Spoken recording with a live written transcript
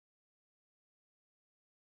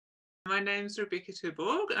My name's Rebecca ter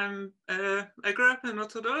Borg. I grew up in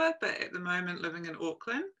Rotorua, but at the moment living in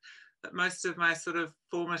Auckland. But most of my sort of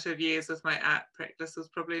formative years with my art practice was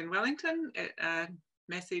probably in Wellington at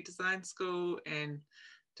Massey Design School, and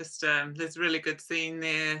just there's a really good scene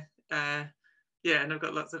there. Yeah, and I've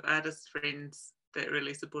got lots of artist friends that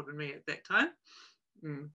really supported me at that time.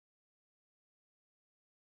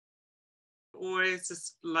 Always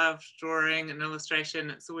just loved drawing and illustration.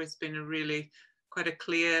 It's always been a really quite a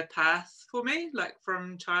clear path for me, like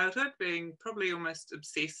from childhood, being probably almost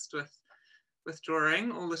obsessed with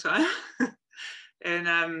drawing all the time.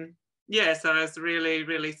 And yeah, so I was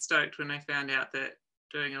really stoked when I found out that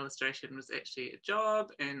doing illustration was actually a job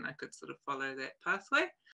and I could sort of follow that pathway.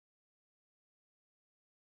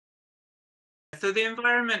 So the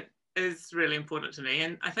environment is really important to me,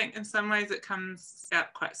 and I think in some ways it comes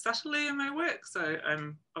out quite subtly in my work. So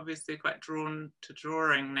I'm obviously quite drawn to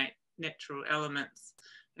drawing natural elements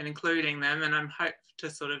and including them, and I'm hoping to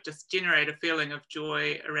sort of just generate a feeling of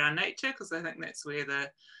joy around nature, because I think that's where the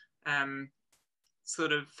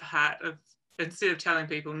sort of heart of, instead of telling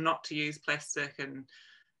people not to use plastic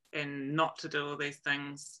and not to do all these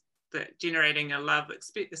things, that generating a love,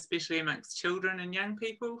 especially amongst children and young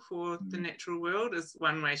people, for the natural world is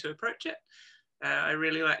one way to approach it. I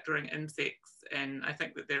really like drawing insects, and I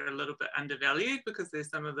think that they're a little bit undervalued because there's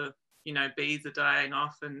some of the, you know, bees are dying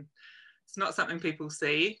off and it's not something people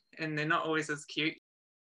see, and they're not always as cute.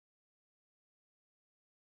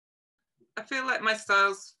 I feel like my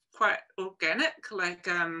style's quite organic. Like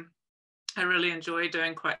I really enjoy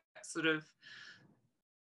doing quite sort of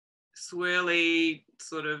swirly,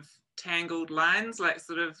 sort of tangled lines, like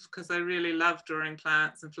sort of, because I really love drawing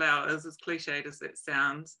plants and flowers, as cliched as that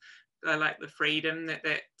sounds. I like the freedom that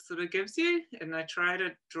that sort of gives you, and I try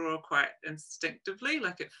to draw quite instinctively,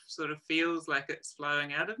 like it sort of feels like it's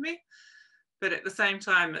flowing out of me. But at the same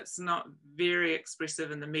time, it's not very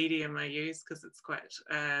expressive in the medium I use, because it's quite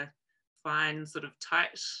fine, sort of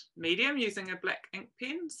tight medium using a black ink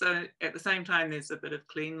pen. So at the same time, there's a bit of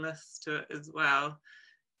cleanness to it as well.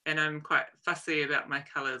 And I'm quite fussy about my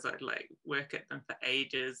colours. I'd like work at them for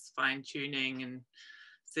ages, fine tuning and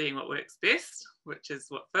seeing what works best, which is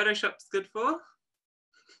what Photoshop's good for.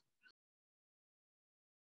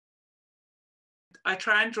 I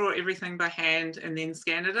try and draw everything by hand and then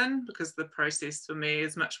scan it in, because the process for me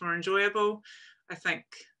is much more enjoyable. I think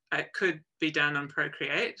it could be done on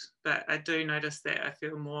Procreate, but I do notice that I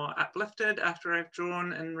feel more uplifted after I've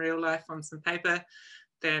drawn in real life on some paper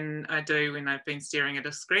than I do when I've been staring at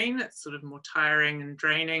a screen. It's sort of more tiring and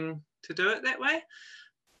draining to do it that way.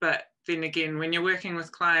 But then again, when you're working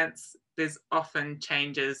with clients, there's often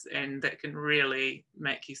changes, and that can really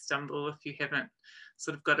make you stumble if you haven't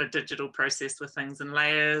sort of got a digital process with things in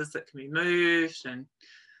layers that can be moved. And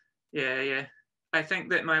yeah, I think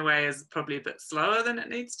that my way is probably a bit slower than it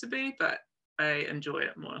needs to be, but I enjoy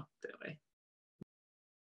it more that way.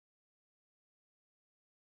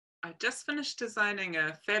 I just finished designing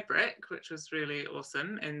a fabric, which was really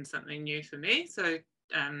awesome and something new for me. So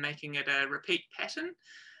making it a repeat pattern.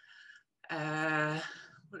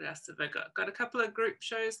 What else have I got? Got a couple of group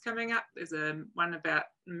shows coming up. There's one about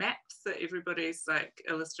maps that everybody's like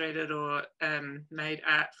illustrated or made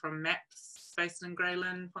art from maps based in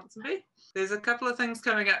Greyland, Ponsonby. There's a couple of things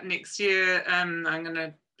coming up next year. I'm going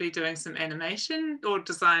to be doing some animation or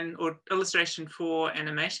design or illustration for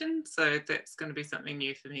animation. So that's going to be something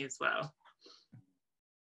new for me as well.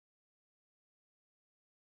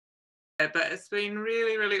 But it's been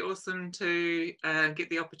really awesome to get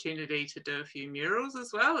the opportunity to do a few murals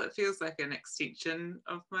as well. It feels like an extension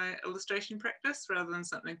of my illustration practice rather than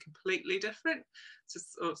something completely different. It's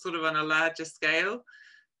just sort of on a larger scale,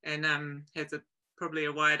 and has probably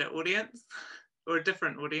a wider audience or a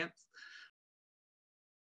different audience.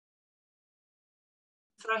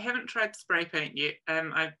 So I haven't tried spray paint yet.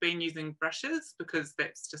 I've been using brushes because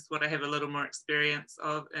that's just what I have a little more experience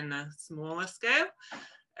of in a smaller scale.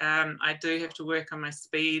 I do have to work on my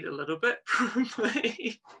speed a little bit,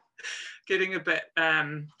 probably getting a bit,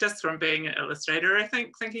 just from being an illustrator, I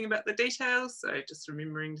think, thinking about the details. So just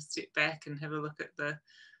remembering to step back and have a look at the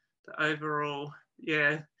overall,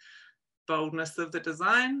 boldness of the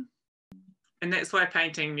design. And that's why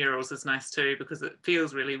painting murals is nice too, because it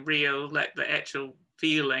feels really real, like the actual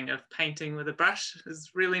feeling of painting with a brush is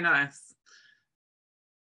really nice.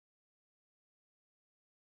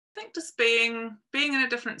 I think just being in a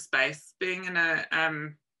different space, being in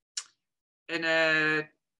a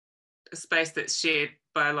space that's shared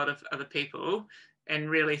by a lot of other people, and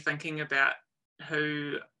really thinking about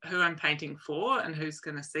who I'm painting for and who's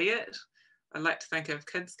going to see it. I like to think of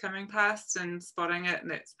kids coming past and spotting it,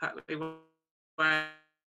 and that's partly why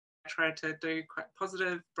try to do quite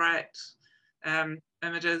positive, bright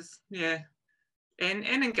images, yeah, and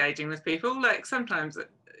engaging with people. Like sometimes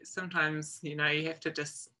you know, you have to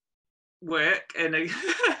just work and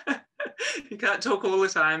you can't talk all the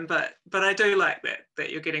time, but I do like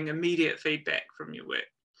that you're getting immediate feedback from your work.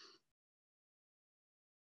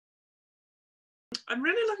 I'm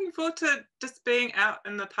really looking forward to just being out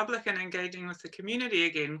in the public and engaging with the community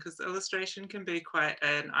again, because illustration can be quite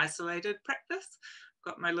an isolated practice.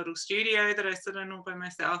 I've got my little studio that I sit in all by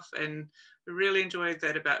myself, and I really enjoy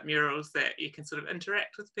that about murals, that you can sort of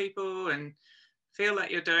interact with people and feel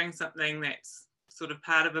like you're doing something that's sort of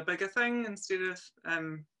part of a bigger thing instead of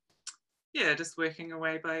yeah, just working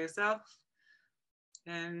away by yourself.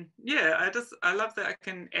 And yeah, I love that I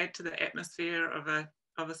can add to the atmosphere of a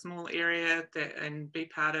small area and be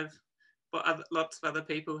part of what lots of other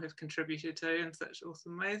people have contributed to in such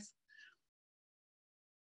awesome ways.